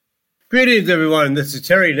Greetings, everyone. This is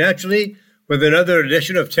Terry Naturally with another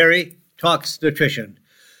edition of Terry Talks Nutrition.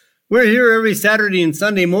 We're here every Saturday and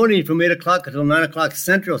Sunday morning from 8 o'clock until 9 o'clock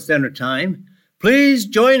Central Standard Time. Please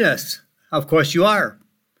join us. Of course you are.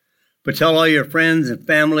 But tell all your friends and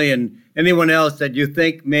family and anyone else that you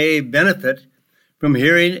think may benefit from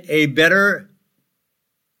hearing a better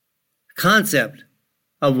concept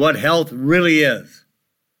of what health really is.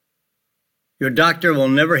 Your doctor will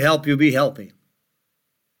never help you be healthy.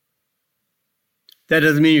 That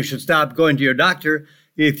doesn't mean you should stop going to your doctor.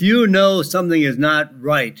 If you know something is not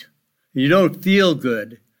right, you don't feel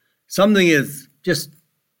good, something is just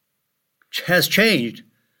has changed,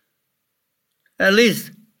 at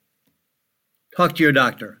least talk to your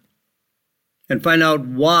doctor and find out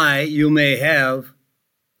why you may have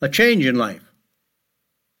a change in life.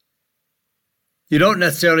 You don't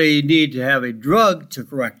necessarily need to have a drug to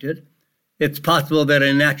correct it. It's possible that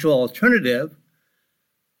a natural alternative,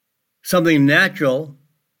 something natural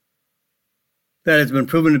that has been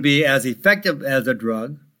proven to be as effective as a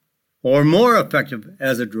drug or more effective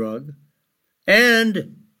as a drug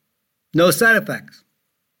and no side effects.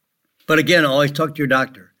 But again, always talk to your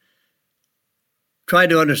doctor. Try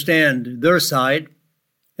to understand their side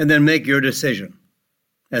and then make your decision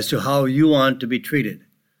as to how you want to be treated,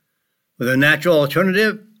 with a natural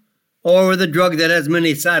alternative or with a drug that has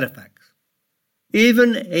many side effects.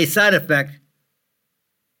 Even a side effect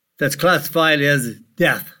that's classified as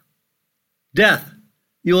death. Death.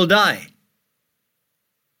 You will die.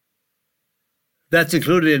 That's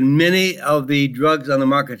included in many of the drugs on the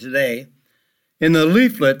market today. In the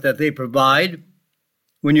leaflet that they provide,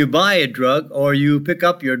 when you buy a drug or you pick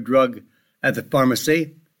up your drug at the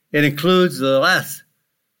pharmacy, it includes the last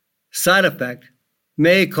side effect,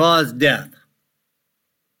 may cause death.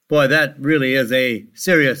 Boy, that really is a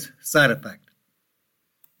serious side effect.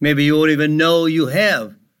 Maybe you won't even know you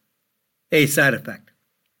have a side effect.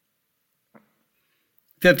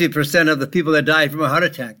 50% of the people that died from a heart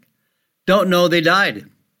attack don't know they died.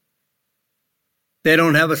 They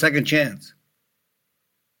don't have a second chance.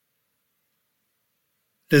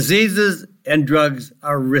 Diseases and drugs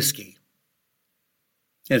are risky.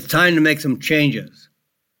 It's time to make some changes.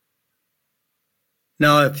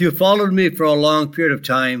 Now, if you followed me for a long period of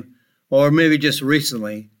time, or maybe just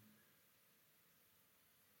recently,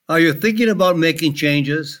 are you thinking about making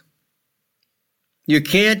changes? You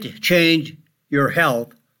can't change your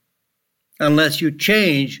health unless you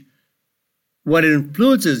change what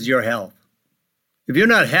influences your health. If you're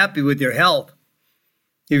not happy with your health,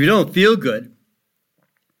 if you don't feel good,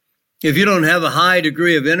 if you don't have a high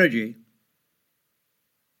degree of energy,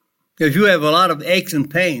 if you have a lot of aches and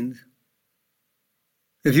pains,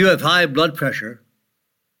 if you have high blood pressure,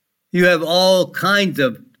 you have all kinds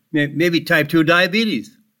of, maybe type 2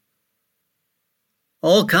 diabetes,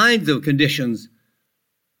 all kinds of conditions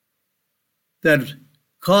that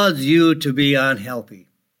cause you to be unhealthy.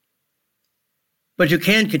 But you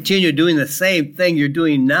can't continue doing the same thing you're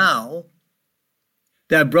doing now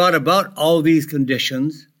that brought about all these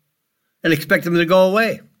conditions and expect them to go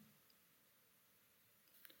away.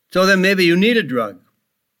 So then maybe you need a drug.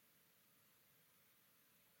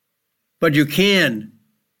 But you can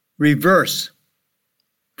reverse,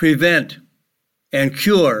 prevent, and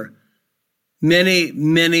cure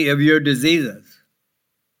many of your diseases.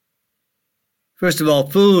 First of all,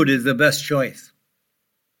 food is the best choice.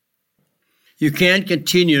 You can't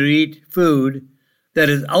continue to eat food that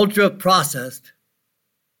is ultra-processed,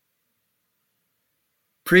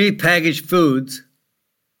 pre-packaged foods,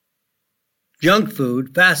 junk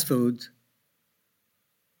food, fast foods,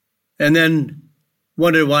 and then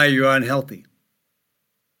wonder why you're unhealthy.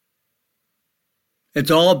 It's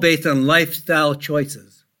all based on lifestyle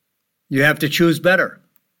choices. You have to choose better.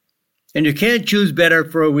 And you can't choose better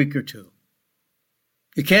for a week or two.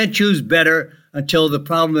 You can't choose better until the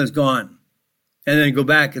problem is gone and then go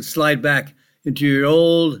back and slide back into your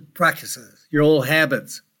old practices, your old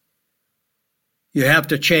habits. You have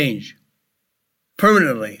to change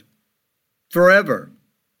permanently, forever.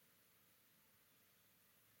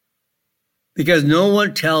 Because no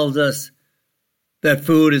one tells us that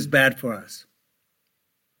food is bad for us.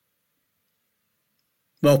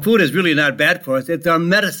 Well, food is really not bad for us. It's our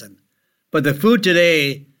medicine. But the food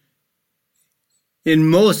today in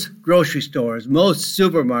most grocery stores, most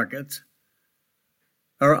supermarkets,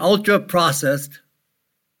 are ultra-processed,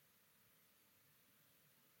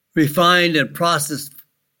 refined and processed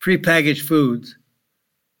prepackaged foods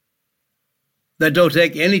that don't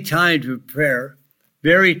take any time to prepare,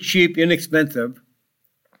 very cheap, inexpensive,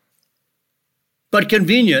 but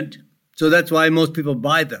convenient, so that's why most people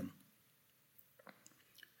buy them.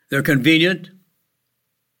 They're convenient,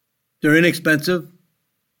 They're inexpensive,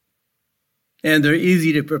 and they're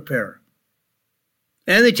easy to prepare.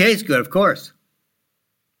 And they taste good, of course.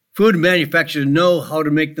 Food manufacturers know how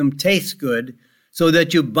to make them taste good so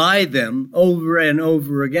that you buy them over and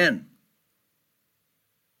over again.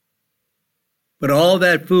 But all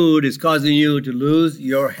that food is causing you to lose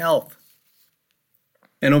your health.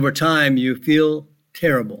 And over time, you feel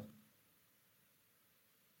terrible.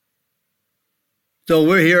 So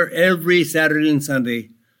we're here every Saturday and Sunday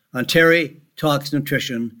on Terry Talks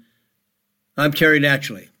Nutrition. I'm Terry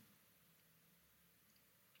Naturally.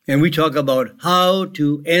 And we talk about how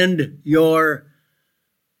to end your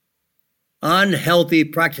unhealthy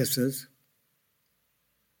practices,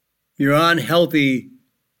 your unhealthy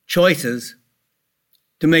choices,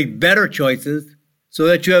 to make better choices so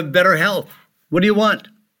that you have better health. What do you want?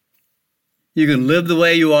 You can live the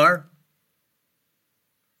way you are,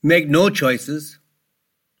 make no choices,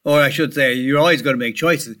 or I should say, you're always going to make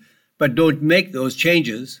choices, but don't make those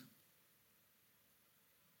changes.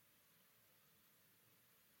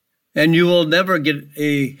 And you will never get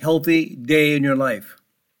a healthy day in your life.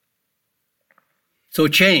 So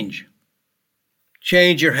change.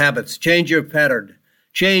 Change your habits. Change your pattern.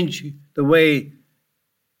 Change the way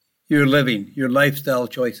you're living, your lifestyle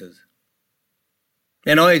choices.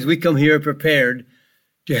 And always we come here prepared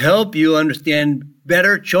to help you understand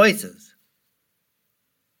better choices.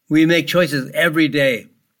 We make choices every day.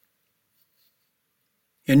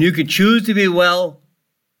 And you can choose to be well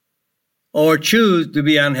or choose to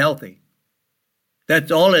be unhealthy. That's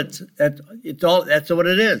what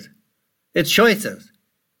it is. It's choices.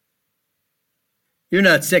 You're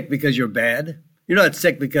not sick because you're bad. You're not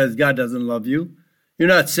sick because God doesn't love you. You're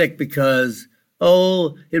not sick because,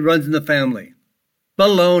 it runs in the family.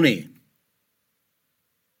 Baloney.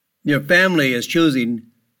 Your family is choosing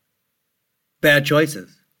bad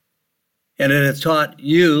choices. And it has taught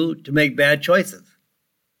you to make bad choices.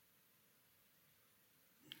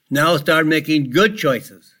 Now start making good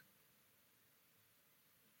choices.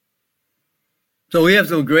 So we have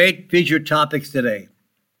some great featured topics today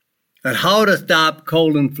on how to stop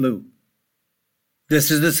cold and flu. This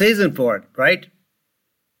is the season for it, right?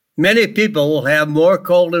 Many people will have more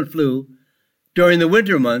cold and flu during the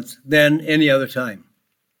winter months than any other time.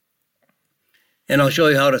 And I'll show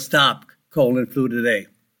you how to stop cold and flu today.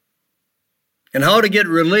 And how to get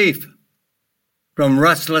relief from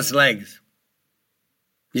restless legs.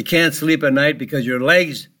 You can't sleep at night because your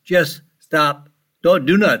legs just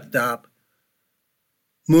do not stop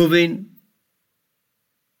moving,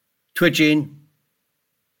 twitching,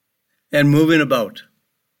 and moving about.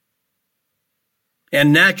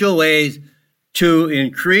 And natural ways to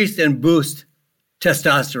increase and boost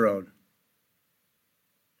testosterone.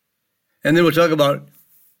 And then we'll talk about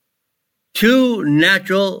 2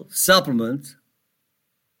 natural supplements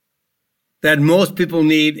that most people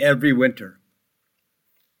need every winter.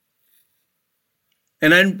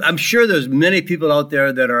 And I'm sure there's many people out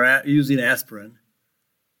there that are using aspirin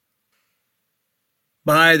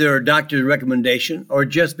by their doctor's recommendation or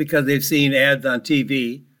just because they've seen ads on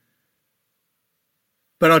TV.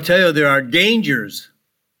 But I'll tell you, there are dangers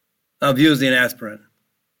of using aspirin.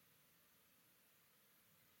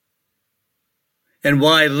 And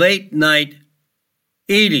why late night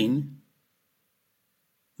eating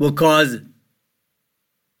will cause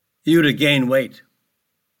you to gain weight.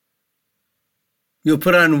 You'll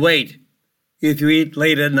put on weight if you eat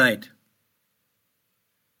late at night,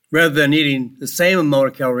 rather than eating the same amount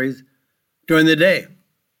of calories during the day.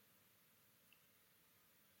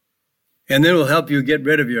 And then it will help you get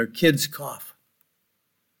rid of your kids' cough.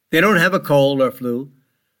 They don't have a cold or flu.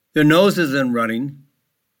 Their nose isn't running,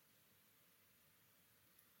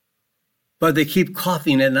 but they keep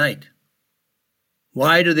coughing at night.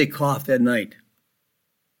 Why do they cough at night?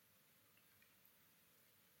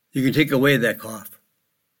 You can take away that cough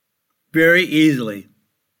very easily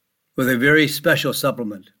with a very special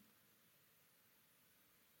supplement.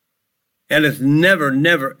 And it's never,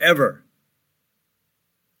 never, ever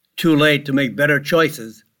too late to make better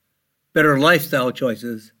choices, better lifestyle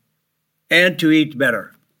choices, and to eat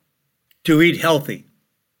better, to eat healthy.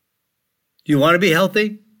 Do you want to be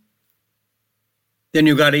healthy? Then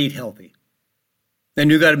you got to eat healthy. Then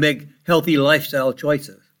you got to make healthy lifestyle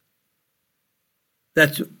choices.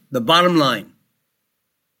 That's the bottom line.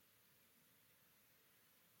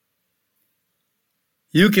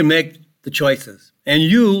 You can make the choices, and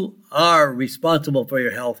you are responsible for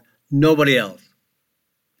your health, nobody else.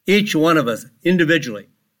 Each one of us individually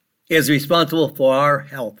is responsible for our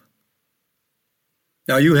health.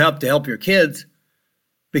 Now, you have to help your kids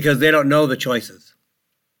because they don't know the choices.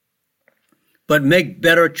 But make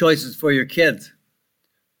better choices for your kids.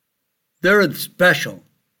 They're special.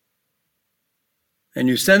 And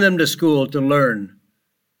you send them to school to learn,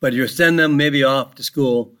 but you send them maybe off to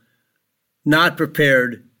school not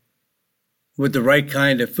prepared with the right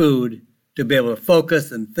kind of food to be able to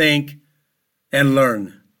focus and think and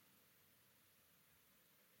learn.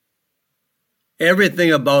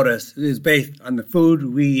 Everything about us is based on the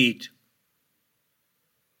food we eat.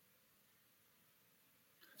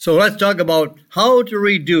 So let's talk about how to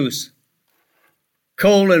reduce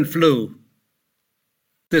cold and flu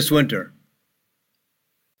this winter.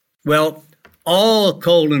 Well, all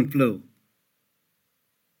cold and flu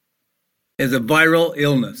is a viral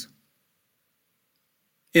illness.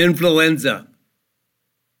 Influenza,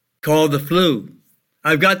 called the flu.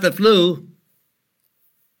 I've got the flu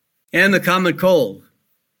and the common cold,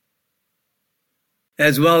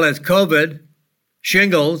 as well as COVID,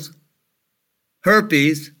 shingles,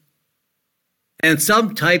 herpes, and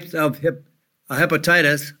some types of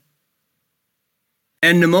hepatitis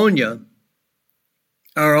and pneumonia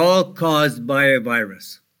are all caused by a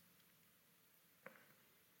virus.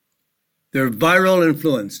 They're viral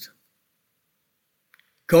influenced.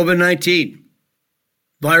 COVID-19,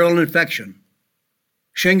 viral infection.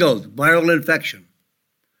 Shingles, viral infection.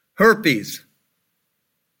 Herpes,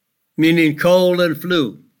 meaning cold and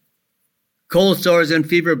flu. Cold sores and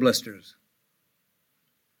fever blisters.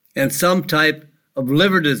 And some type of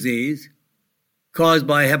liver disease caused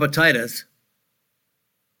by hepatitis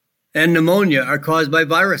and pneumonia are caused by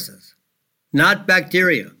viruses, not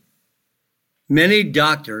bacteria. Many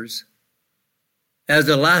doctors, as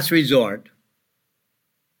a last resort,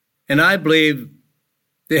 and I believe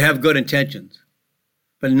they have good intentions,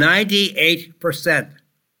 but 98%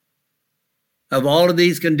 of all of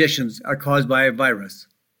these conditions are caused by a virus.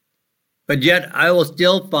 But yet I will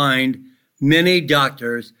still find many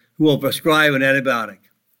doctors who will prescribe an antibiotic.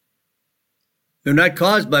 They're not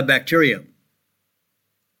caused by bacteria.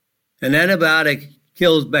 An antibiotic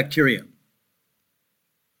kills bacteria.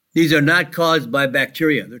 These are not caused by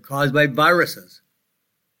bacteria. They're caused by viruses.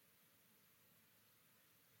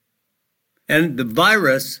 And the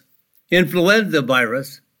virus, influenza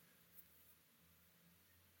virus,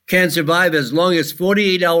 can survive as long as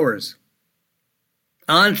 48 hours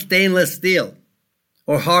on stainless steel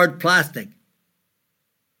or hard plastic.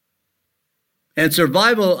 And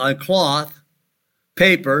survival on cloth,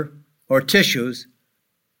 paper, or tissues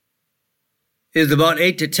is about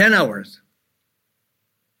 8 to 10 hours.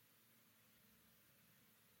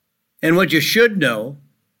 And what you should know,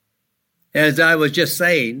 as I was just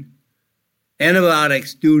saying,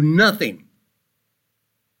 antibiotics do nothing,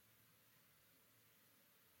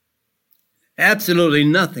 absolutely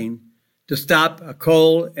nothing, to stop a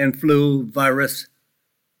cold and flu virus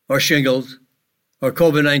or shingles or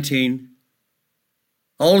COVID-19.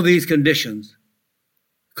 All of these conditions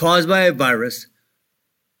caused by a virus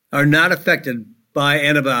are not affected by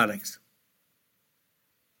antibiotics.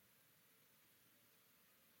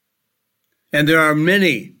 And there are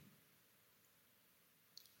many,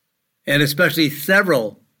 and especially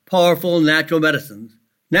several, powerful natural medicines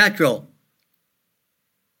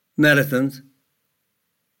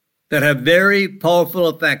that have very powerful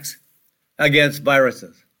effects against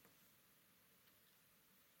viruses.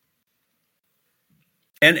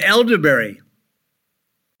 And elderberry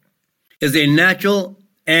is a natural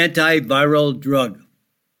antiviral drug,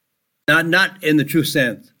 not in the true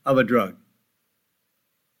sense of a drug.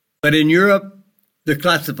 But in Europe, they're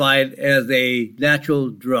classified as a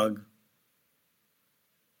natural drug,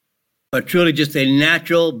 but truly just a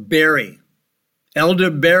natural berry.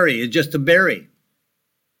 Elderberry is just a berry.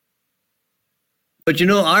 But you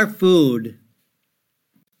know, our food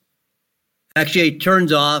actually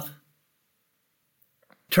turns off,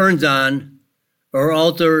 turns on, or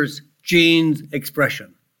alters gene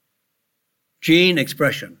expression,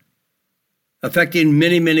 affecting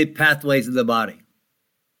many, many pathways in the body.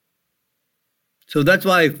 So that's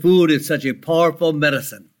why food is such a powerful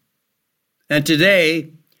medicine. And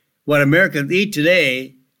today, what Americans eat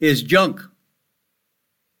today is junk.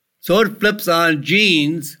 So it flips on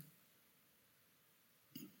genes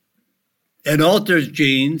and alters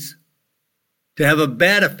genes to have a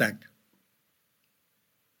bad effect.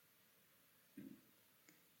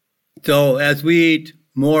 So as we eat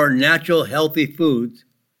more natural, healthy foods,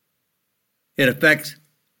 it affects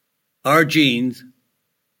our genes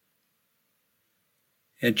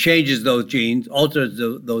and changes those genes, alters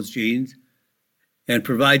those genes, and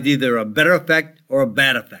provides either a better effect or a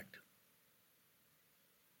bad effect.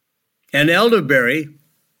 And elderberry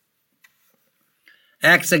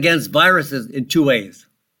acts against viruses in two ways.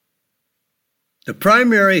 The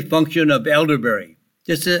primary function of elderberry,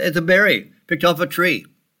 it's a berry picked off a tree.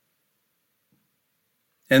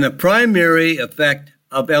 And the primary effect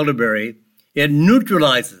of elderberry, it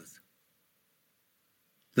neutralizes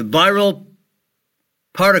the viral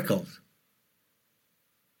particles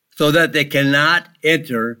so that they cannot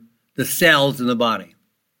enter the cells in the body.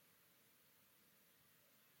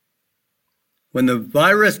 When the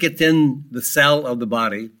virus gets in the cell of the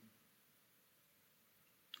body,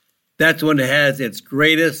 that's when it has its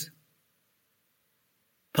greatest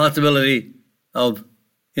possibility of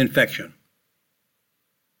infection.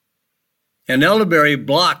 And elderberry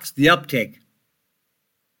blocks the uptake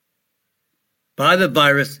by the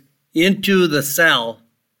virus into the cell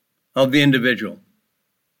of the individual.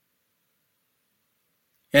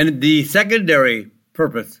 And the secondary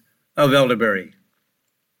purpose of elderberry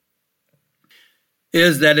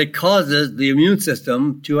is that it causes the immune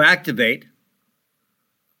system to activate,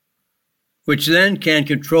 which then can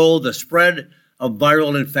control the spread of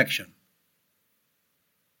viral infection.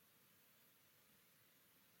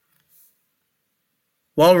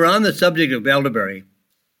 While we're on the subject of elderberry,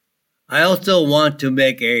 I also want to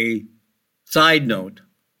make a side note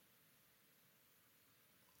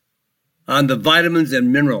on the vitamins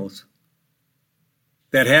and minerals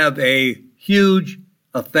that have a huge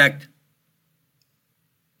effect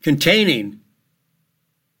containing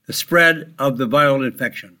the spread of the viral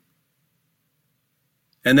infection.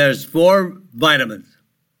 And there's 4 vitamins: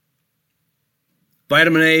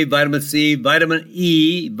 vitamin A, vitamin C, vitamin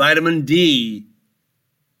E, vitamin D,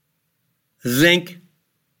 zinc,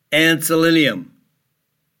 and selenium.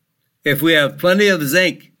 If we have plenty of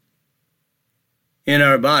zinc in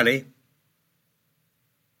our body,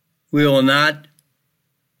 we will not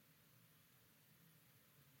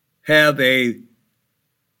have a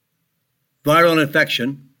viral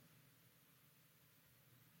infection.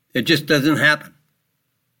 It just doesn't happen.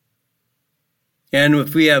 And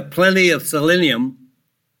if we have plenty of selenium,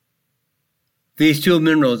 these 2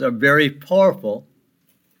 minerals are very powerful.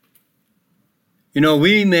 You know,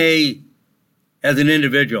 we may, as an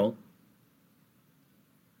individual,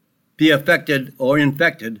 be affected or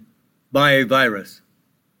infected by a virus.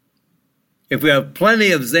 If we have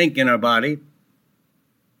plenty of zinc in our body,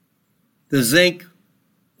 the zinc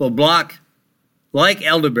will block, like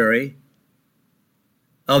elderberry,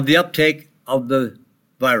 of the uptake of the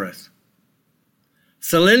virus.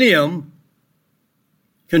 Selenium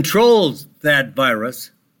controls that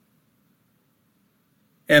virus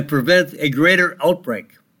and prevents a greater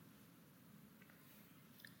outbreak.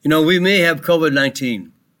 You know, we may have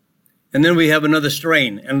COVID-19, and then we have another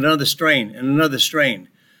strain, and another strain, and another strain.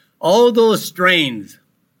 All those strains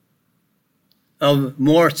of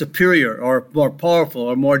more superior or more powerful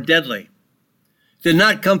or more deadly did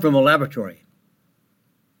not come from a laboratory.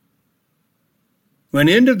 When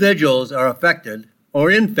individuals are affected or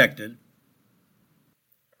infected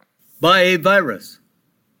by a virus,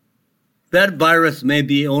 that virus may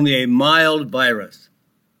be only a mild virus.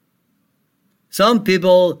 Some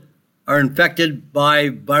people are infected by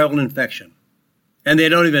viral infection, and they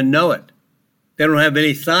don't even know it. They don't have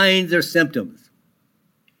any signs or symptoms.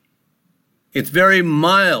 It's very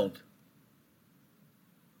mild.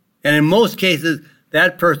 And in most cases,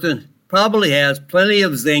 that person probably has plenty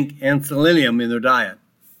of zinc and selenium in their diet,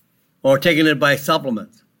 or taking it by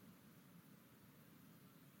supplements.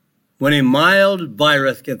 When a mild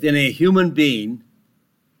virus gets in a human being,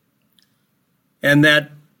 and that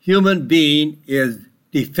human being is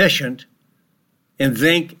deficient in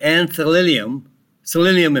zinc and selenium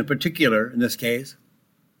in particular in this case,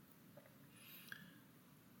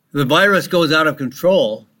 the virus goes out of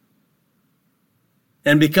control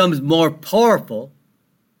and becomes more powerful,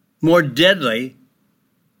 more deadly,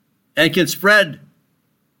 and can spread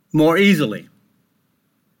more easily.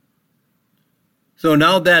 So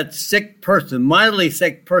now that sick person, mildly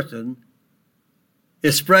sick person,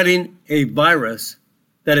 is spreading a virus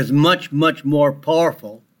that is much, much more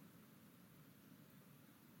powerful,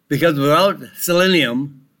 because without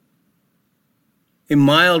selenium, a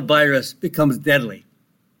mild virus becomes deadly.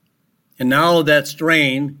 And now that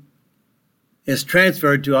strain is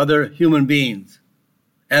transferred to other human beings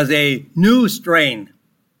as a new strain.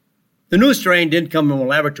 The new strain didn't come from a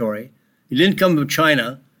laboratory. It didn't come from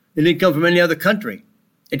China. It didn't come from any other country.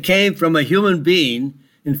 It came from a human being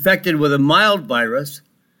infected with a mild virus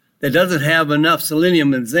that doesn't have enough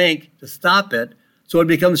selenium and zinc to stop it, so it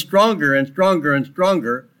becomes stronger and stronger and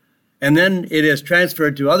stronger, and then it is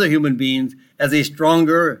transferred to other human beings as a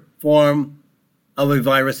stronger form of a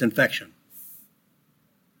virus infection.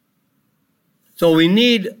 So we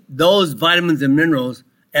need those vitamins and minerals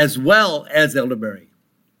as well as elderberry.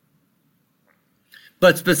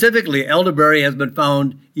 But specifically, elderberry has been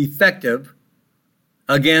found effective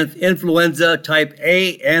against influenza type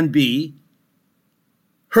A and B,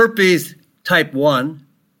 herpes type 1,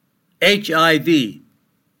 HIV.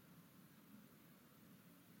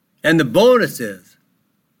 And the bonus is,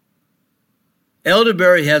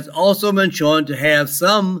 elderberry has also been shown to have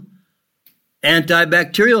some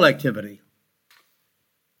antibacterial activity.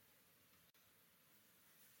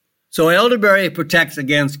 So elderberry protects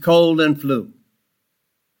against cold and flu.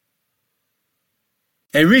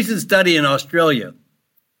 A recent study in Australia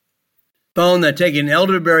found that taking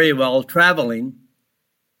elderberry while traveling,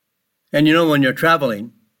 and you know when you're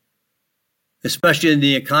traveling, especially in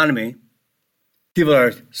the economy, people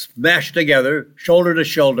are smashed together, shoulder to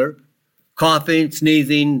shoulder, coughing,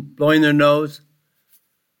 sneezing, blowing their nose.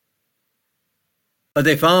 But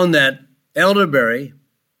they found that elderberry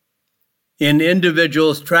in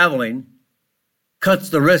individuals traveling cuts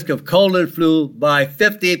the risk of cold and flu by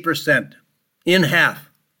 50%, in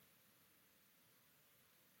half.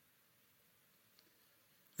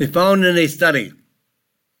 They found in a study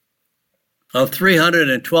of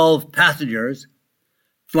 312 passengers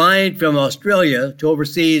flying from Australia to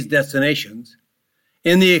overseas destinations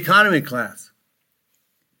in the economy class,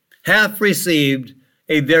 half received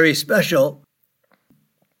a very special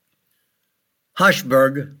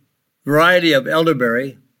Hushberg variety of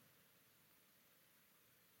elderberry,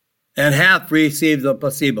 and half received the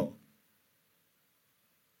placebo.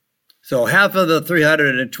 So half of the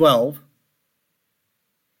 312,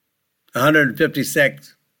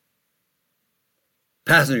 156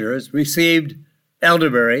 passengers received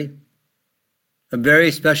elderberry, a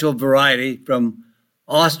very special variety from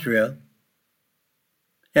Austria,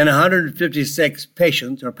 and 156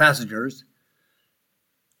 patients or passengers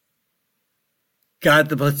got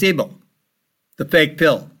the placebo, the fake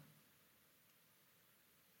pill.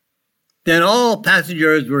 Then all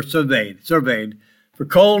passengers were surveyed for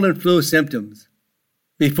cold and flu symptoms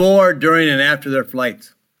before, during, and after their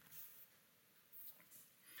flights.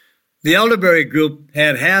 The elderberry group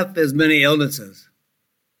had half as many illnesses,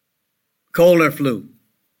 cold or flu,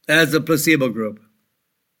 as the placebo group.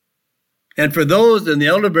 And for those in the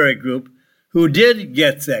elderberry group who did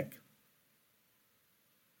get sick,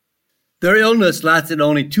 their illness lasted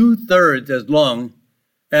only 2/3 as long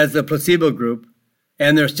as the placebo group,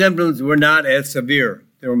 and their symptoms were not as severe.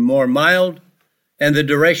 They were more mild, and the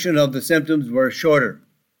duration of the symptoms were shorter.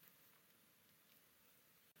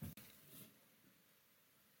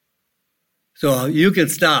 So you can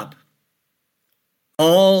stop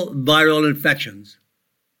all viral infections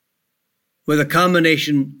with a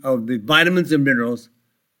combination of the vitamins and minerals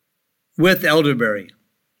with elderberry.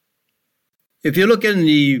 If you look in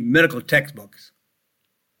the medical textbooks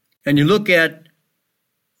and you look at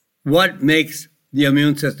what makes the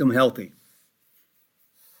immune system healthy,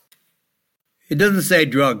 it doesn't say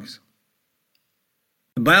drugs.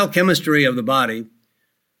 The biochemistry of the body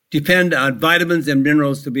depend on vitamins and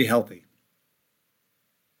minerals to be healthy.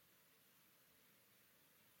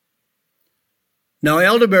 Now,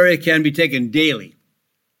 elderberry can be taken daily,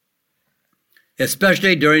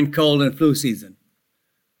 especially during cold and flu season.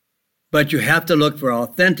 But you have to look for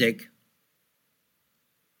authentic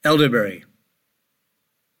elderberry.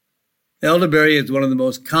 Elderberry is one of the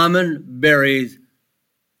most common berries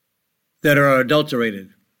that are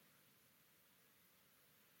adulterated.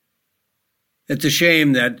 It's a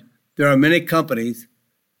shame that there are many companies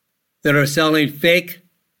that are selling fake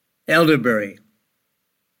elderberry.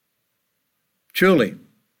 Truly,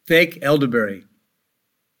 fake elderberry.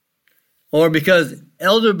 Or because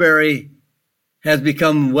elderberry has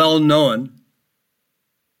become well known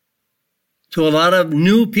to a lot of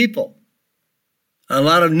new people, a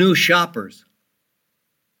lot of new shoppers.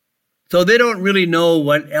 So they don't really know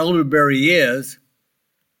what elderberry is,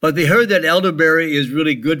 but they heard that elderberry is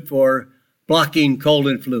really good for blocking cold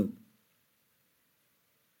and flu.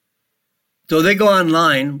 So they go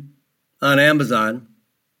online on Amazon,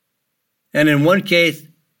 and in one case,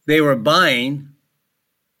 they were buying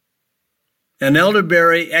an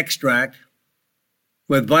elderberry extract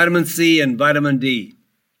with vitamin C and vitamin D.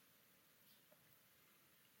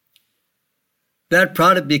 That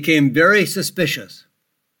product became very suspicious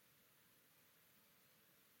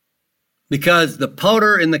because the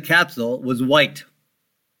powder in the capsule was white.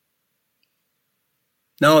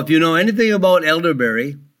 Now, if you know anything about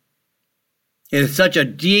elderberry, it is such a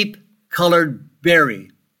deep colored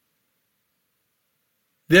berry,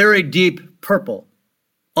 very deep purple,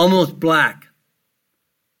 almost black.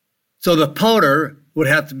 So the powder would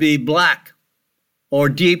have to be black or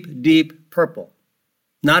deep, deep purple,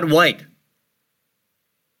 not white.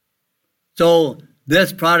 So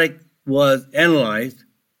this product was analyzed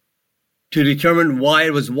to determine why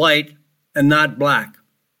it was white and not black.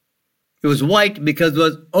 It was white because it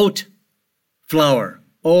was oat flour,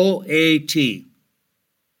 OAT.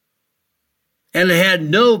 And it had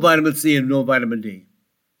no vitamin C and no vitamin D.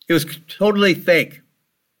 It was totally fake.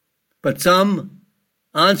 But some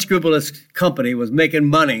unscrupulous company was making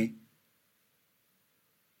money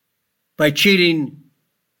by cheating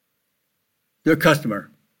their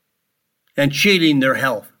customer and cheating their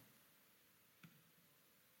health.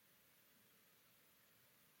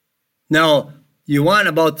 Now, you want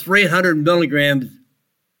about 300 milligrams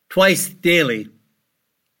twice daily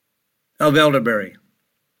of elderberry.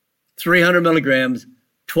 300 milligrams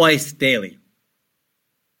twice daily.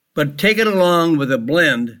 But take it along with a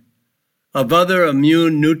blend of other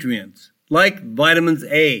immune nutrients, like vitamins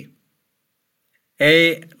A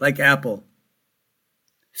like apple,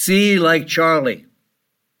 C like Charlie,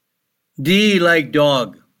 D like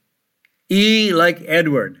dog, E like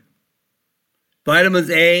Edward,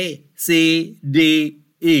 vitamins A, C, D,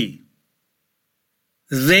 E,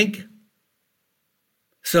 zinc,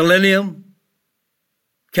 selenium,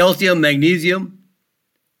 calcium, magnesium,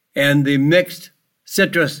 and the mixed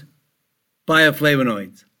citrus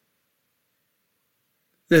bioflavonoids.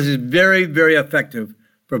 This is very, very effective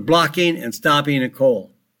for blocking and stopping a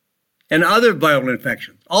cold and other viral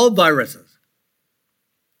infections, all viruses.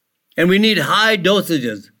 And we need high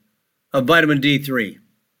dosages of vitamin D3.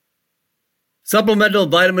 Supplemental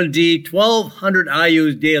vitamin D, 1,200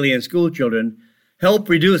 IUs daily in school children, help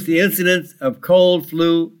reduce the incidence of cold,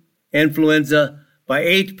 flu, influenza by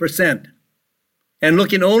 8%. And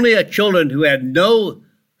looking only at children who had no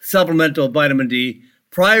supplemental vitamin D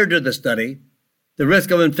prior to the study, the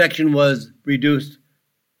risk of infection was reduced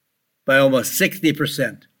by almost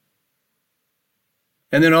 60%.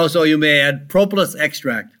 And then also you may add propolis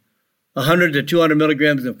extract, 100 to 200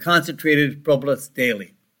 milligrams of concentrated propolis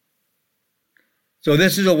daily. So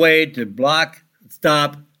this is a way to block,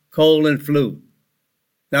 stop cold and flu.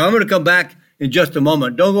 Now I'm going to come back in just a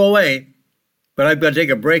moment. Don't go away, but I've got to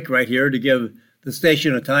take a break right here to give the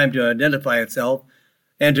station a time to identify itself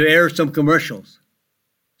and to air some commercials.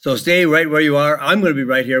 So stay right where you are. I'm going to be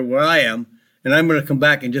right here where I am, and I'm going to come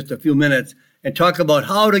back in just a few minutes and talk about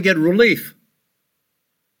how to get relief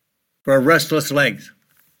for restless legs.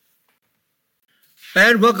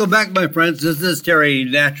 And welcome back, my friends. This is Terry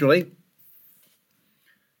Naturally.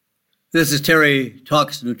 This is Terry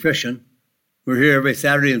Talks Nutrition. We're here every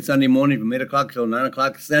Saturday and Sunday morning from 8 o'clock till 9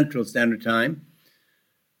 o'clock Central Standard Time.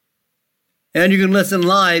 And you can listen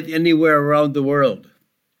live anywhere around the world.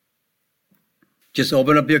 Just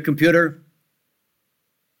open up your computer,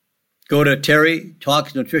 go to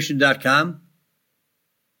terrytalksnutrition.com,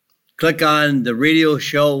 click on the radio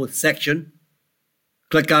show section,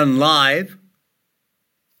 click on live,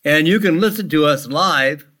 and you can listen to us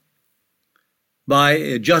live by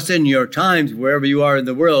adjusting your times wherever you are in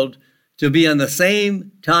the world to be on the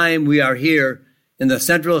same time we are here in the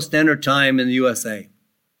Central Standard Time in the USA.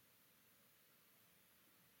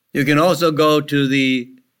 You can also go to the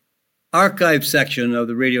archive section of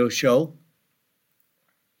the radio show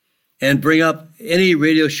and bring up any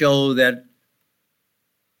radio show that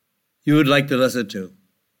you would like to listen to.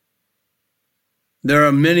 There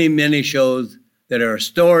are many, many shows that are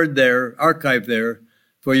stored there, archived there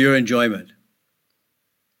for your enjoyment.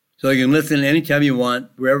 So you can listen anytime you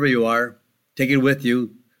want, wherever you are. Take it with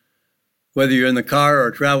you, whether you're in the car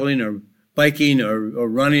or traveling or biking or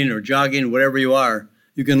running or jogging, whatever you are,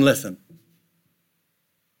 you can listen.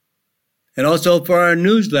 And also for our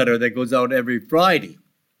newsletter that goes out every Friday.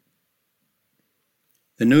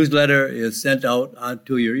 The newsletter is sent out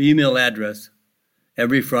onto your email address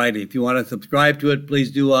every Friday. If you want to subscribe to it,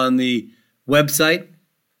 please do on the website.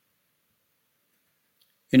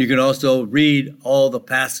 And you can also read all the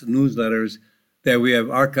past newsletters that we have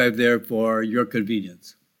archived there for your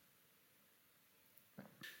convenience.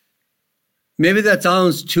 Maybe that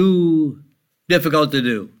sounds too difficult to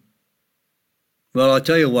do. Well, I'll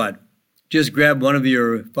tell you what. Just grab one of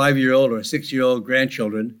your 5-year-old or 6-year-old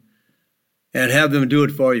grandchildren and have them do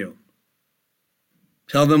it for you.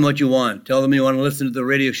 Tell them what you want. Tell them you want to listen to the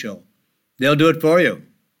radio show. They'll do it for you.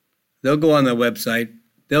 They'll go on the website.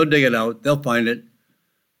 They'll dig it out. They'll find it.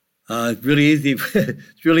 It's really easy.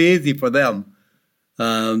 It's really easy for them.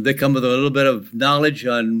 They come with a little bit of knowledge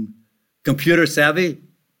on computer savvy,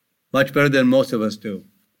 much better than most of us do.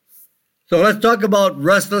 So let's talk about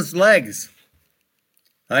restless legs.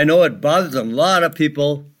 I know it bothers a lot of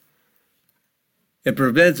people. It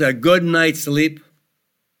prevents a good night's sleep.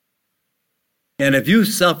 And if you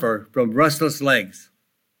suffer from restless legs,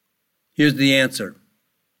 here's the answer.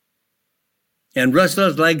 And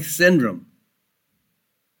restless leg syndrome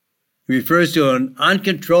refers to an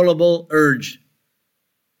uncontrollable urge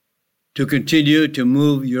to continue to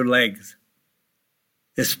move your legs,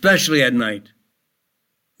 especially at night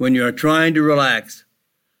when you are trying to relax,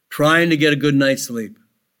 trying to get a good night's sleep.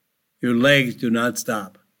 Your legs do not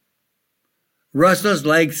stop. Restless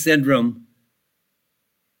leg syndrome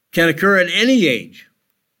can occur at any age,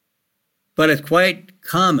 but it's quite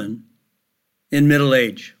common in middle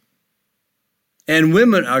age. And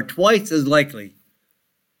women are twice as likely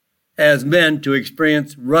as men to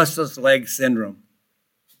experience restless leg syndrome.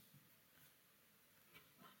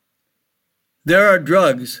 There are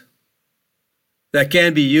drugs that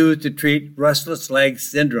can be used to treat restless leg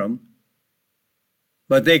syndrome,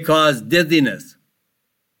 but they cause dizziness,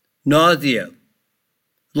 nausea,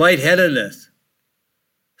 lightheadedness,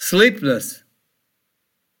 sleeplessness,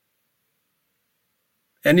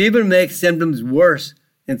 and even make symptoms worse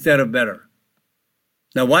instead of better.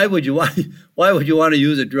 Now, why would you want to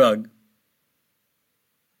use a drug?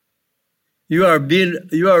 You are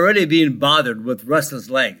already being bothered with restless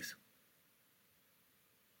legs.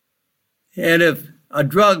 And if a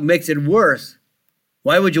drug makes it worse,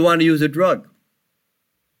 why would you want to use a drug?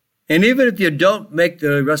 And even if you don't make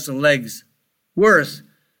the restless legs worse,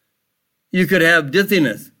 you could have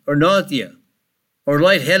dizziness or nausea or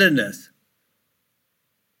lightheadedness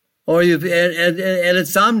or and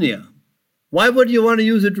insomnia. Why would you want to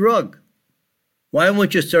use a drug? Why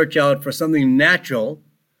won't you search out for something natural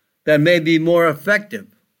that may be more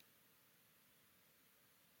effective?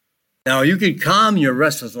 Now, you can calm your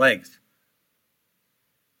restless legs,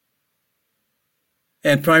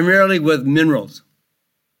 and primarily with minerals.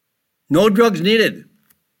 No drugs needed.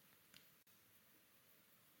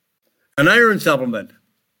 An iron supplement.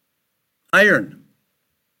 Iron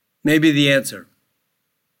may be the answer.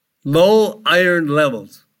 Low iron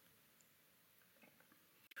levels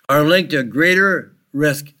are linked to a greater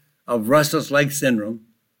risk of restless leg syndrome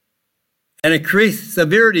and increased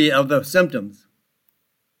severity of the symptoms.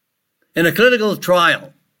 In a clinical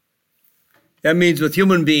trial, that means with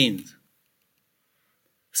human beings,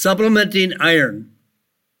 supplementing iron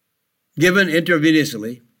given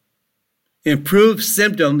intravenously improved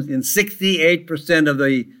symptoms in 68% of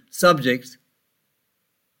the subjects,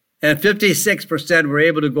 and 56% were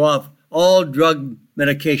able to go off all drug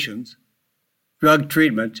medications, drug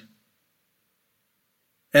treatment,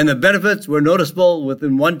 and the benefits were noticeable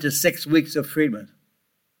within 1 to 6 weeks of treatment.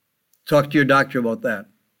 Talk to your doctor about that.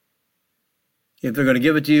 If they're going to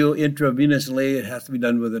give it to you intravenously, it has to be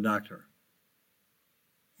done with a doctor.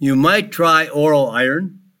 You might try oral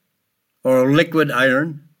iron or liquid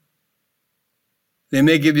iron. They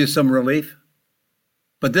may give you some relief,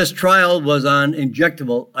 but this trial was on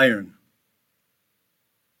injectable iron.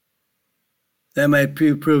 That might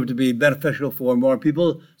prove to be beneficial for more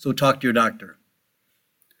people, so talk to your doctor.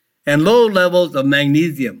 And low levels of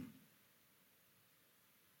magnesium.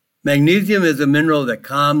 Magnesium is a mineral that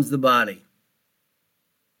calms the body.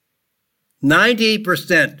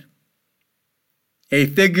 90%, a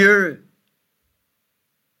figure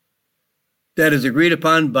that is agreed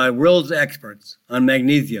upon by world's experts on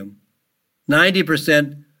magnesium.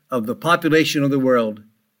 90% of the population of the world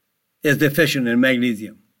is deficient in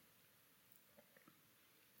magnesium.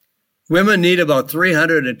 Women need about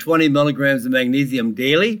 320 milligrams of magnesium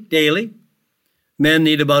daily. Men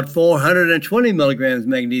need about 420 milligrams of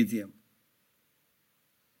magnesium.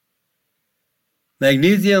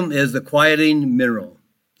 Magnesium is the quieting mineral,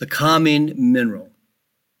 the calming mineral.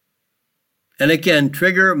 And it can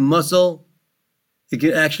trigger muscle.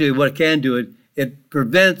 What it can do, it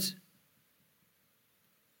prevents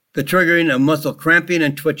the triggering of muscle cramping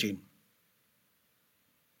and twitching.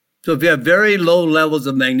 So if you have very low levels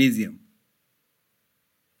of magnesium,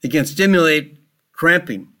 it can stimulate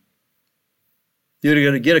cramping. You're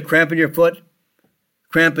going to get a cramp in your foot,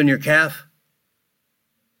 cramp in your calf,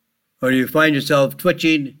 or you find yourself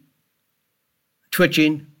twitching.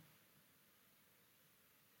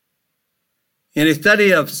 In a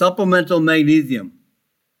study of supplemental magnesium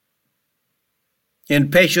in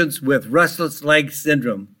patients with restless leg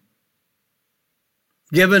syndrome,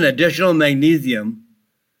 given additional magnesium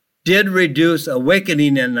did reduce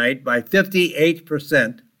awakening at night by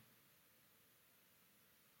 58%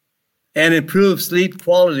 and improve sleep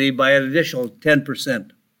quality by an additional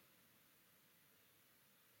 10%.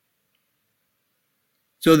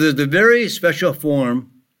 So there's a very special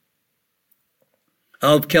form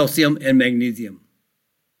of calcium and magnesium.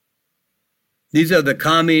 These are the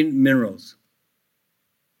calming minerals.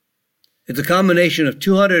 It's a combination of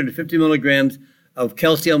 250 milligrams of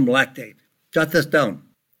calcium lactate. Jot this down.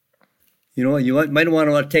 You know, you might want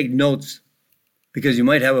to take notes because you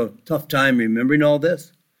might have a tough time remembering all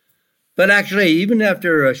this. But actually, even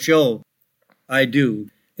after a show, I do.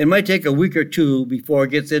 It might take a week or two before it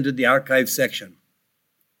gets into the archive section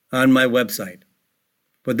on my website.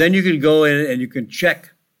 But then you can go in and you can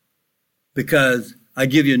check, because I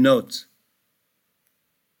give you notes.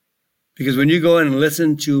 Because when you go in and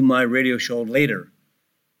listen to my radio show later,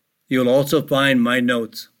 you'll also find my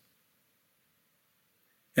notes.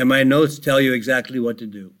 And my notes tell you exactly what to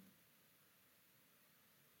do.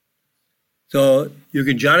 So you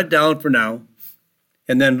can jot it down for now,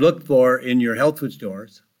 and then look for, in your health food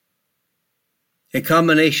stores, a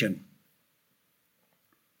combination.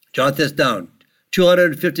 Jot this down.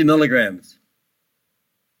 250 milligrams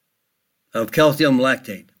of calcium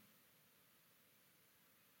lactate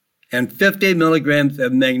and 50 milligrams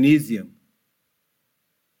of magnesium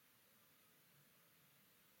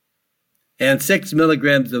and 6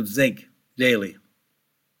 milligrams of zinc daily.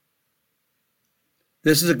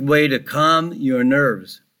 This is a way to calm your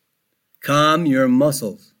nerves, calm your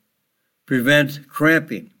muscles, prevent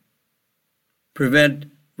cramping, prevent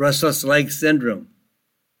restless leg syndrome,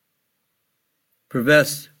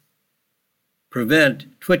 prevent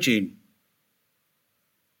twitching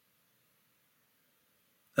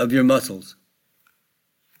of your muscles,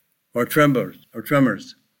 or tremors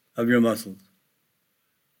of your muscles.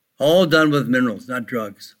 All done with minerals, not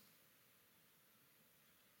drugs.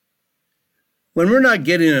 When we're not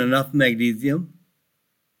getting enough magnesium,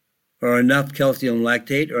 or enough calcium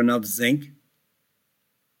lactate, or enough zinc,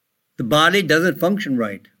 the body doesn't function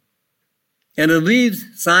right, and it leaves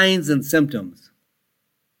signs and symptoms.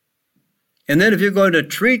 And then if you're going to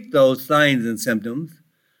treat those signs and symptoms,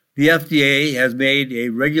 the FDA has made a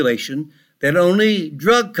regulation that only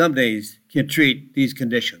drug companies can treat these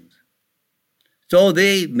conditions. So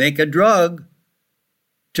they make a drug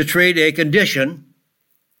to treat a condition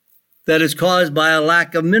that is caused by a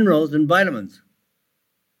lack of minerals and vitamins.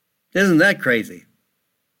 Isn't that crazy?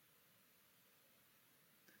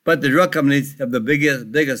 But the drug companies have the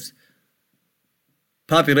biggest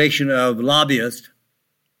population of lobbyists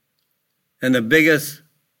and the biggest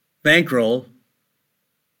bankroll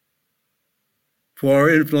for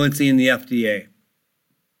influencing the FDA.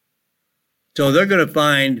 So they're going to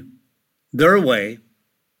find their way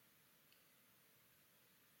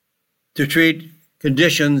to treat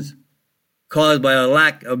conditions caused by a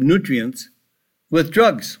lack of nutrients with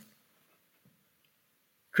drugs.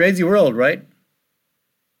 Crazy world, right?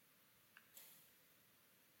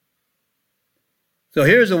 So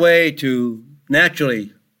here's a way to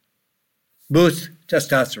naturally boost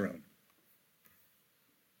testosterone.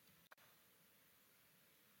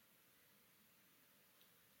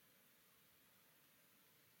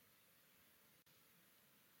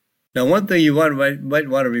 Now, one thing you might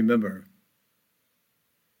want to remember: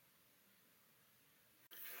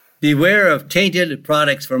 beware of tainted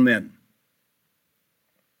products for men.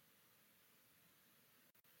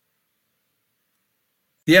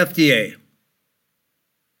 The FDA,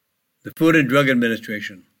 the Food and Drug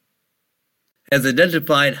Administration, has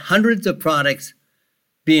identified hundreds of products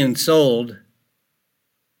being sold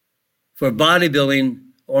for bodybuilding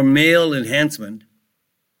or male enhancement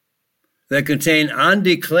that contain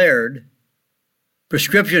undeclared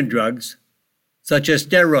prescription drugs such as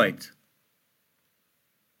steroids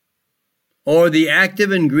or the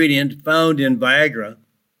active ingredient found in Viagra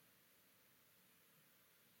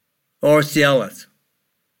or Cialis.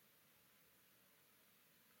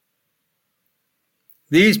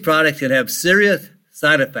 These products can have serious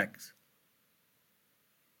side effects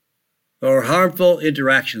or harmful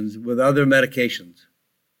interactions with other medications.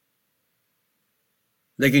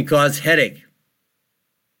 They can cause headache,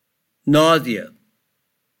 nausea,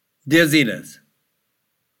 dizziness,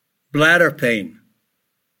 bladder pain,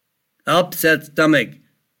 upset stomach,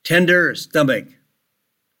 tender stomach,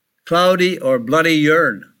 cloudy or bloody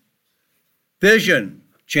urine, vision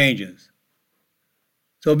changes.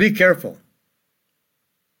 So be careful.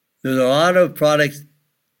 There's a lot of products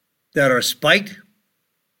that are spiked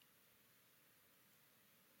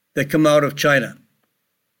that come out of China.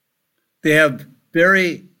 They have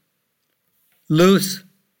very loose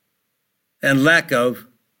and lack of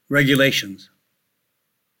regulations.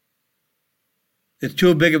 It's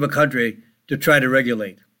too big of a country to try to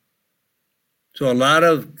regulate. So a lot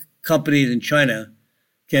of companies in China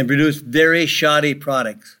can produce very shoddy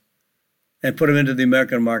products and put them into the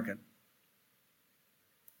American market.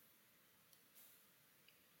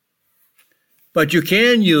 But you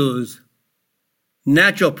can use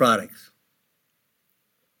natural products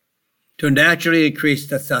to naturally increase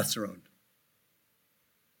testosterone.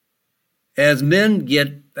 As men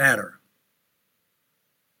get fatter,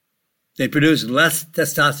 they produce less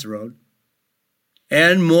testosterone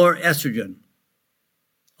and more estrogen.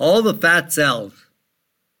 All the fat cells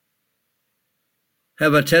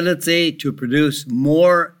have a tendency to produce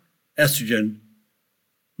more estrogen.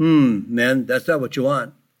 Men, that's not what you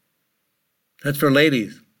want. That's for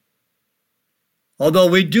ladies. Although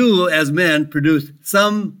we do, as men, produce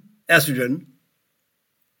some estrogen,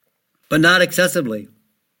 but not excessively.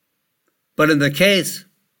 But in the case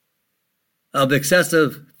of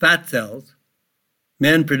excessive fat cells,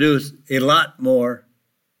 men produce a lot more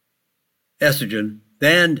estrogen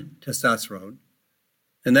than testosterone.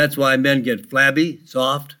 And that's why men get flabby,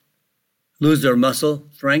 soft, lose their muscle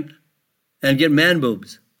strength, and get man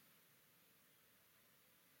boobs.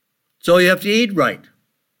 So you have to eat right,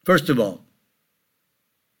 first of all.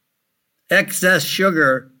 Excess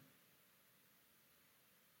sugar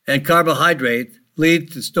and carbohydrates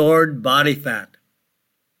leads to stored body fat.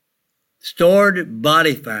 Stored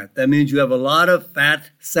body fat, that means you have a lot of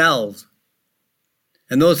fat cells.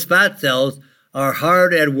 And those fat cells are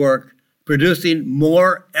hard at work producing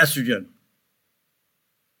more estrogen.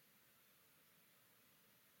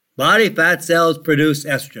 Body fat cells produce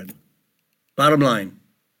estrogen. Bottom line.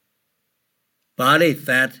 Body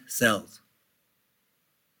fat cells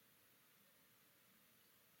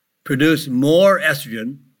produce more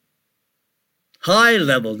estrogen, high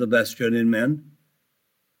levels of estrogen in men,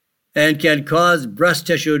 and can cause breast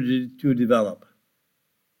tissue to develop.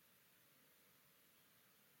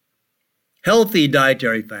 Healthy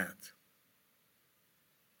dietary fats,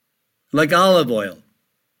 like olive oil,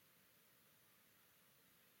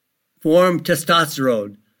 form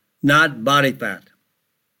testosterone, not body fat.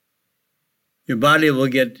 Your body will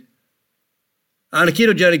get, on a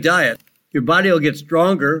ketogenic diet, your body will get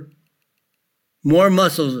stronger, more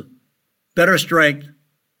muscles, better strength,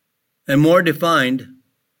 and more defined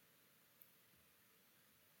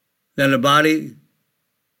than a body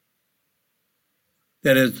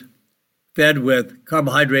that is fed with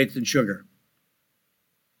carbohydrates and sugar.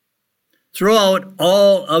 Throw out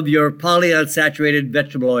all of your polyunsaturated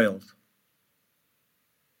vegetable oils.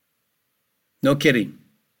 No kidding.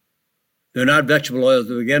 They're not vegetable oils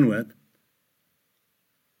to begin with.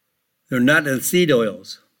 They're not seed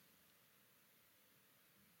oils.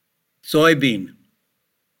 Soybean,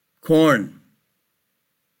 corn,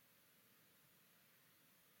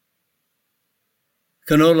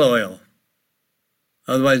 canola oil,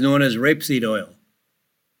 otherwise known as rapeseed oil.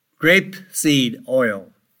 Grapeseed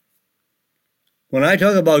oil. When I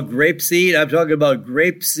talk about grapeseed, I'm talking about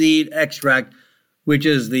grapeseed extract, which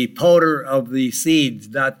is the powder of the seeds,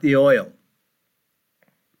 not the oil.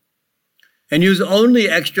 And use only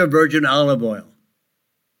extra virgin olive oil,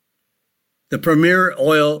 the premier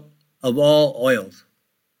oil of all oils.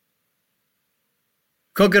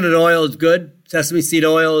 Coconut oil is good. Sesame seed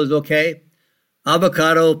oil is okay.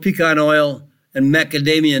 Avocado, pecan oil, and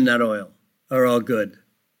macadamia nut oil are all good.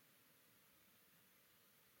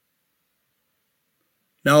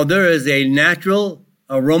 Now, there is a natural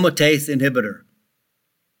aromatase inhibitor.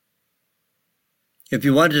 If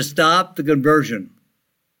you want to stop the conversion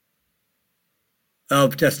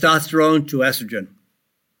of testosterone to estrogen,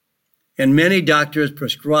 and many doctors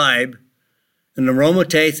prescribe an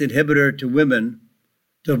aromatase inhibitor to women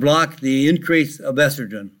to block the increase of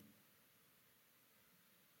estrogen,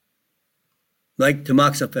 like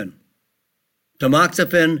tamoxifen.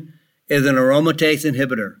 Tamoxifen is an aromatase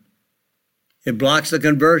inhibitor. It blocks the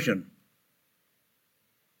conversion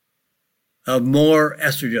of more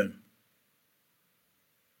estrogen.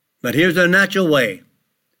 But here's a natural way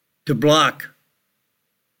to block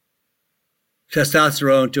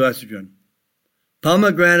testosterone to estrogen.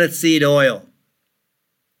 Pomegranate seed oil,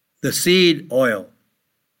 the seed oil,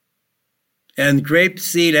 and grape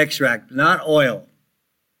seed extract, not oil.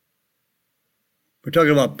 We're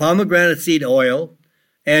talking about pomegranate seed oil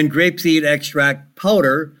and grape seed extract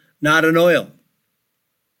powder, not an oil.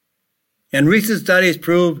 And recent studies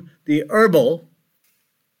prove the herbal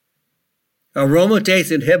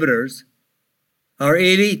aromatase inhibitors are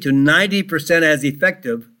 80 to 90% as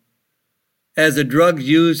effective as the drugs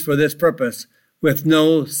used for this purpose with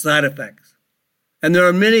no side effects. And there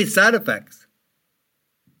are many side effects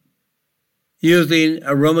using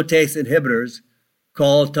aromatase inhibitors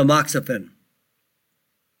called tamoxifen.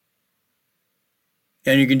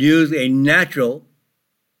 And you can use a natural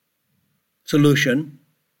solution,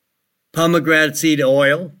 pomegranate seed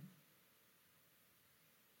oil,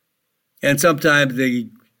 and sometimes the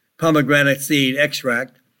pomegranate seed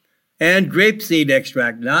extract, and grapeseed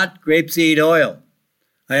extract, not grapeseed oil.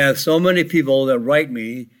 I have so many people that write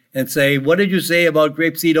me and say, what did you say about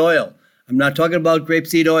grapeseed oil? I'm not talking about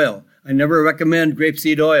grapeseed oil. I never recommend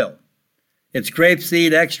grapeseed oil. It's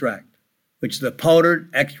grapeseed extract, which is the powdered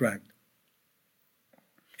extract.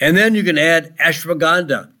 And then you can add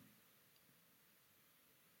ashwagandha.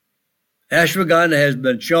 Ashwagandha has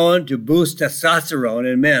been shown to boost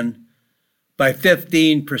testosterone in men by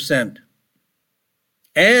 15%,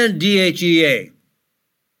 and DHEA,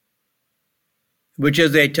 which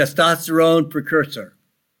is a testosterone precursor,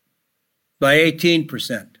 by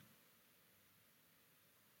 18%.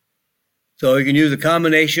 So you can use a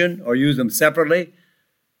combination or use them separately.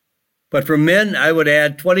 But for men, I would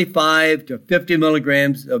add 25 to 50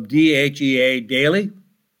 milligrams of DHEA daily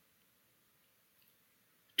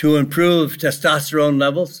to improve testosterone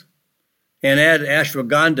levels, and add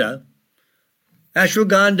ashwagandha.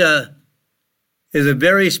 Ashwagandha is a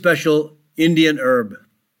very special Indian herb.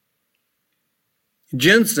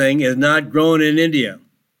 Ginseng is not grown in India,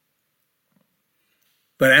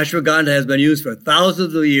 but ashwagandha has been used for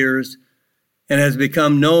thousands of years and has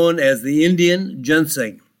become known as the Indian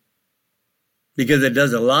ginseng because it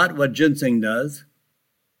does a lot what ginseng does.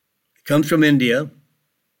 It comes from India,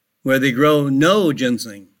 where they grow no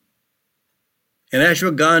ginseng. And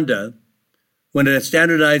ashwagandha, when it is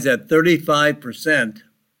standardized at 35%,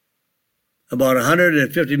 about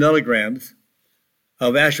 150 milligrams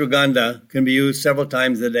of ashwagandha can be used several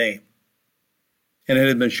times a day. And it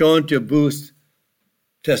has been shown to boost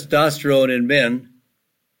testosterone in men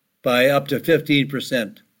by up to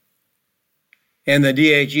 15%. And the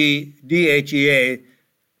DHEA,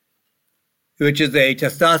 which is a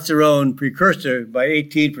testosterone precursor, by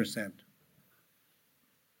 18%.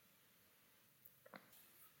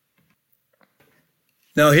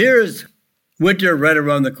 Now here's winter right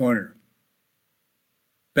around the corner.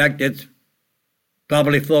 In fact, it's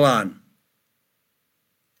probably full on.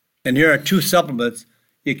 And here are two supplements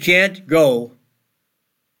you can't go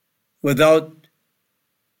without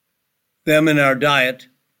them in our diet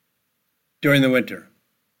during the winter.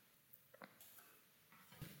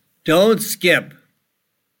 Don't skip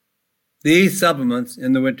these supplements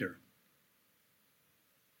in the winter.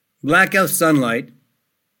 Blackout sunlight,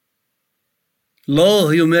 low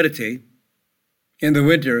humidity in the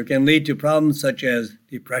winter can lead to problems such as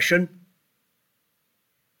depression,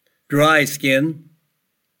 dry skin,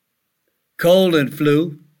 cold and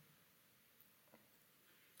flu.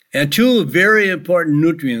 And two very important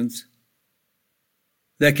nutrients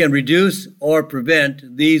that can reduce or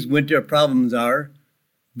prevent these winter problems are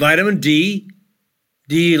vitamin D,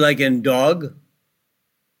 D like in dog,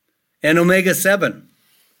 and omega-7.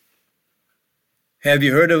 Have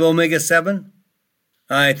you heard of omega-7?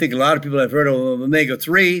 I think a lot of people have heard of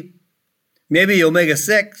omega-3, maybe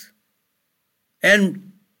omega-6,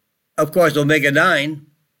 and of course omega-9,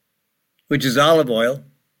 which is olive oil,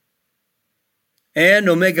 and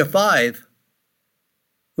omega-5,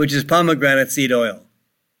 which is pomegranate seed oil.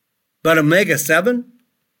 But omega-7?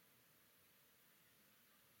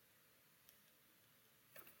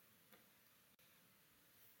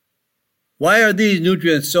 Why are these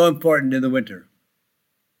nutrients so important in the winter?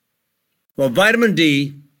 Well, vitamin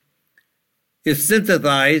D is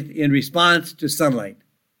synthesized in response to sunlight.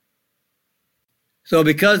 So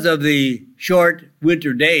because of the short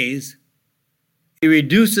winter days, it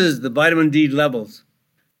reduces the vitamin D levels.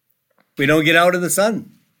 We don't get out in the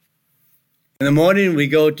sun. In the morning, we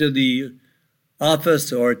go to the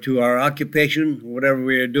office or to our occupation, whatever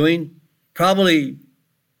we are doing, probably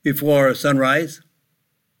before sunrise.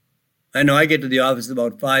 I know I get to the office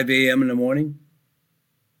about 5 a.m. in the morning.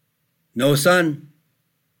 No sun.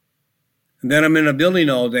 And then I'm in a building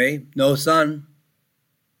all day, no sun.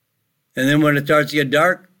 And then when it starts to get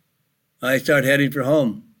dark, I start heading for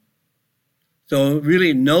home. So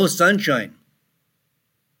really no sunshine.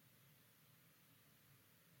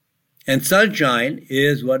 And sunshine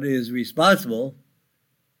is what is responsible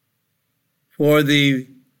for the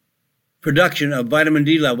production of vitamin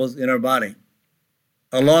D levels in our body,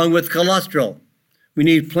 along with cholesterol. We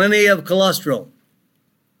need plenty of cholesterol.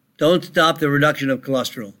 Don't stop the reduction of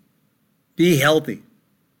cholesterol. Be healthy.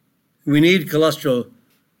 We need cholesterol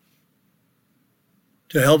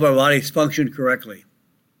to help our bodies function correctly.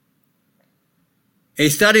 A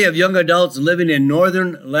study of young adults living in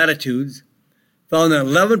northern latitudes found that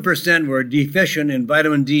 11% were deficient in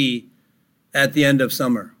vitamin D at the end of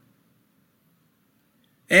summer,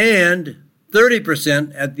 and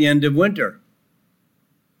 30% at the end of winter.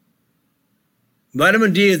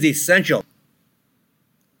 Vitamin D is essential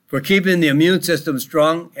for keeping the immune system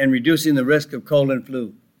strong and reducing the risk of cold and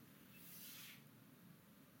flu.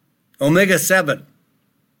 Omega-7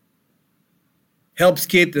 helps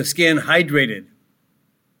keep the skin hydrated,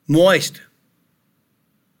 moist,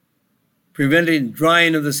 preventing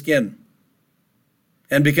drying of the skin.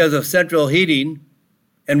 And because of central heating,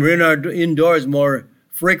 and we're indoors more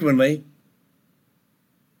frequently,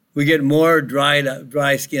 we get more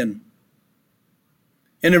dry skin.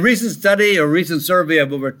 In a recent study or recent survey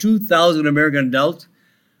of over 2,000 American adults,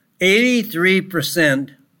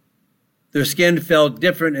 83% their skin felt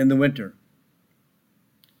different in the winter.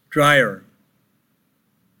 Drier,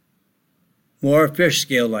 more fish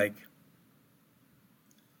scale-like.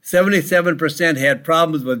 77% had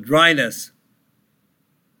problems with dryness,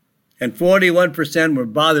 and 41% were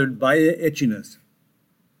bothered by itchiness.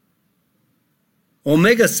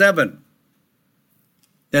 Omega-7,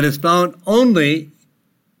 that is found only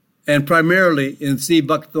and primarily in sea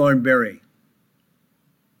buckthorn berry.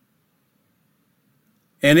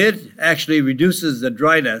 And it actually reduces the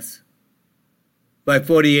dryness by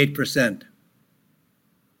 48%.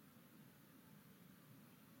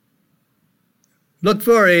 Look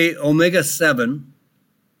for a omega-7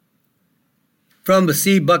 from the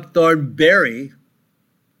sea buckthorn berry.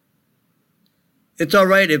 It's all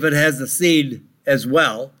right if it has the seed as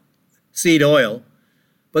well, seed oil,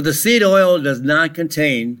 but the seed oil does not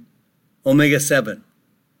contain omega-7.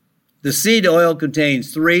 The seed oil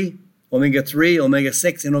contains omega-3,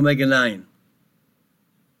 omega-6, and omega-9,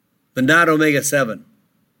 but not omega-7.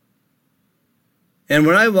 And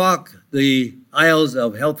when I walk the aisles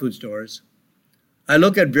of health food stores, I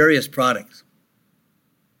look at various products.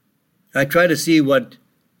 I try to see what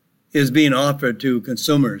is being offered to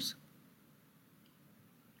consumers.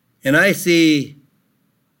 And I see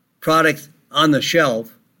products on the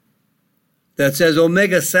shelf that says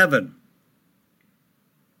omega-7.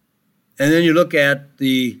 And then you look at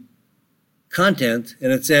the content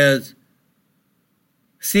and it says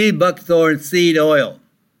sea buckthorn seed oil.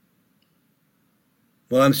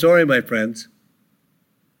 Well, I'm sorry, my friends.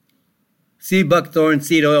 Sea buckthorn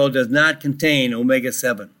seed oil does not contain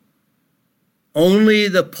omega-7. Only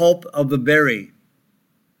the pulp of the berry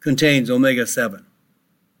contains omega-7.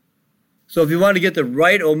 So if you want to get the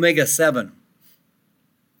right omega-7,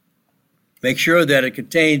 make sure that it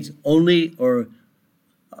contains only or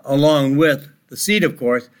along with the seed, of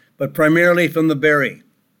course, but primarily from the berry.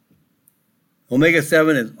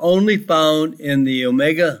 Omega-7 is only found in the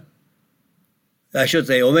omega-7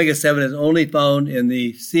 is only found in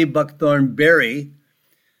the sea buckthorn berry.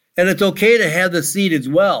 And it's okay to have the seed as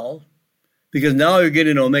well, because now you're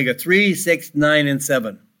getting omega-3, 6, 9, and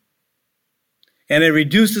 7. And it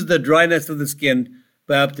reduces the dryness of the skin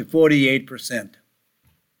by up to 48%.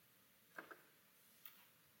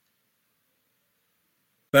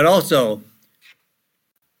 But also,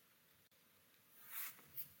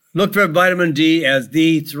 look for vitamin D as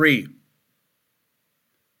D3,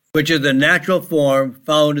 which is the natural form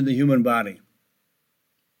found in the human body.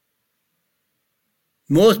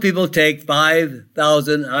 Most people take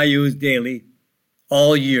 5,000 IUs daily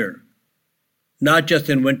all year, not just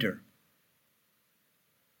in winter.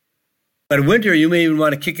 But in winter, you may even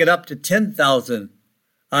want to kick it up to 10,000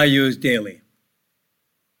 IUs daily.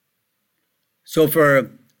 So for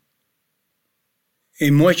a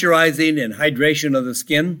moisturizing and hydration of the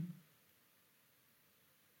skin,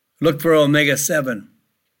 look for omega-7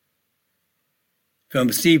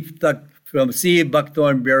 from sea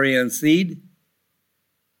buckthorn berry and seed.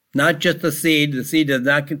 Not just the seed. The seed does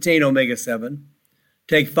not contain omega-7.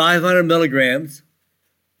 Take 500 milligrams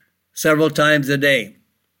several times a day.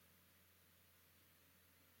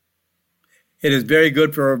 It is very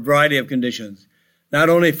good for a variety of conditions, not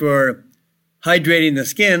only for hydrating the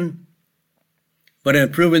skin, but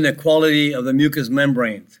improving the quality of the mucous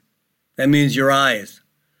membranes. That means your eyes.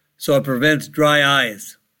 So it prevents dry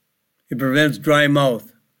eyes. It prevents dry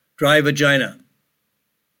mouth, dry vagina.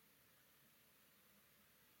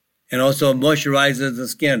 And also moisturizes the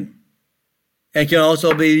skin. And can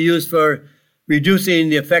also be used for reducing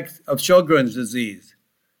the effects of Sjogren's disease,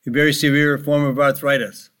 a very severe form of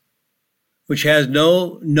arthritis, which has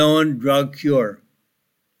no known drug cure.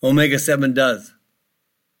 Omega-7 does.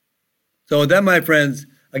 So with that, my friends,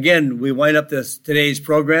 again, we wind up today's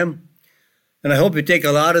program. And I hope you take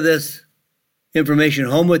a lot of this information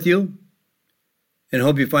home with you and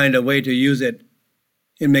hope you find a way to use it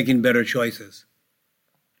in making better choices.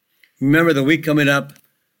 Remember the week coming up,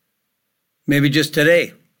 maybe just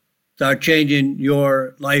today. Start changing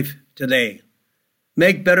your life today.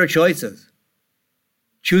 Make better choices.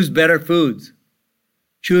 Choose better foods.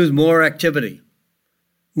 Choose more activity,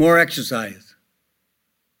 more exercise,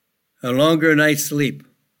 a longer night's sleep.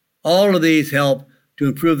 All of these help to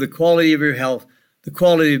improve the quality of your health, the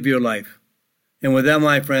quality of your life. And with that,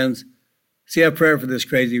 my friends, say a prayer for this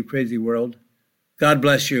crazy, crazy world. God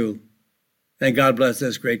bless you, and God bless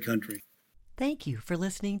this great country. Thank you for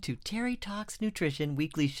listening to Terry Talks Nutrition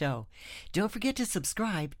Weekly Show. Don't forget to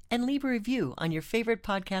subscribe and leave a review on your favorite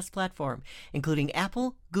podcast platform, including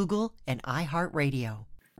Apple, Google, and iHeartRadio.